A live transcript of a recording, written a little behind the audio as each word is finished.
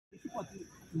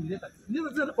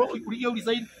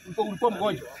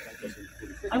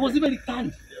I was even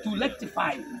returned to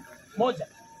rectify moja.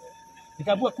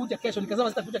 Nikaambiwa kuja kesho, nikasema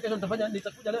sitakuja kesho,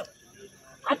 nitakuja leo.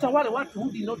 Hata wale watu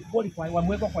who did not qualify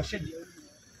wamewekwa kwa schedule.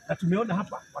 Na tumeona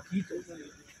hapa wakiitwa.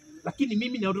 Lakini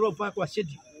mimi naondolewa kwa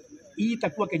schedule. Hii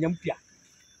itakuwa Kenya mpya.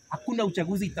 Hakuna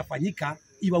uchaguzi itafanyika,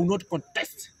 you will not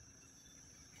contest.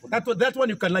 That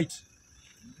one you can light.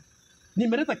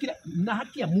 Nimeleta kila na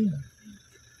haki ya Mungu.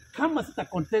 Kama sita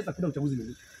contest hakuna uchaguzi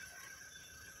mwingine.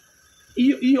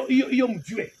 Hiyo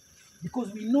mjue.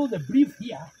 Because we know the brief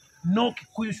here, no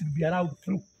Kikuyu should be allowed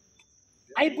through.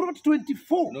 I brought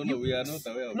 24. No, we are not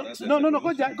aware of that. No,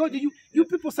 Goja, you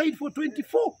people signed for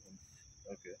 24.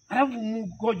 Okay. Alafu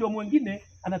mgonjwa mwingine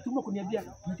anatuma kuniambia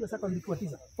mtu sasa nilikuwa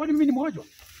 9. Kwani mimi ni mgonjwa?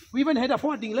 We even had a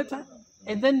forwarding letter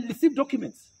and then received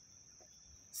documents.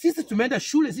 Sisi tumeenda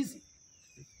shule sisi.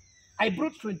 I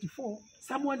brought 24.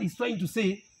 Someone is trying to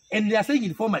say, and they are saying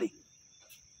informally.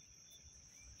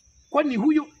 Kwani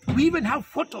huyo, we even have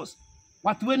photos.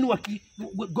 Watu wenu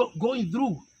going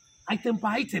through item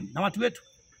per item na watu wetu.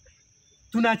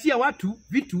 Tunaachia watu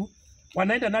vitu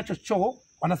wanaenda nacho choo,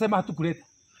 wanasema hatukuleta.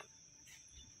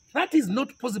 That is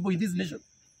not possible in this nation.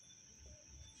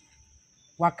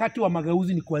 Wakati wa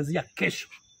mageuzi ni kuanzia kesho.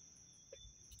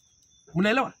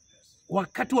 Mnaelewa?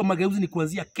 Wakati wa mageuzi ni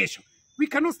kuanzia kesho. We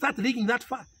cannot start digging that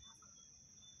far.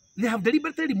 They have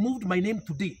deliberately removed my name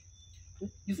today.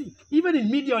 You see, even in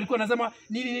media walikuwa wanasema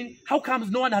how comes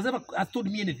no one has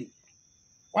told me anything.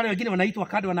 Wale wengine wanaitwa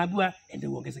kadi wanaambiwa ende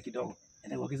uongeze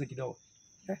kidogo.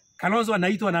 Kalonzo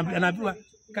anaitwa anaambiwa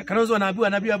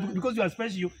because you are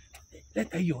special.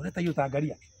 Leta hiyo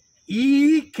taangalia.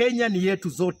 Hii Kenya ni yetu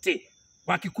zote.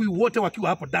 Wakikuyu wote wakiwa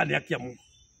hapo ndani haki ya Mungu.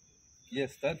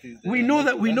 Yes, that is. We know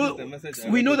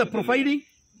the profiling.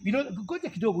 We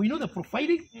know the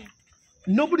profiling.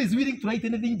 Nobody is willing to write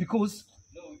anything because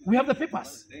we have the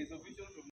papers.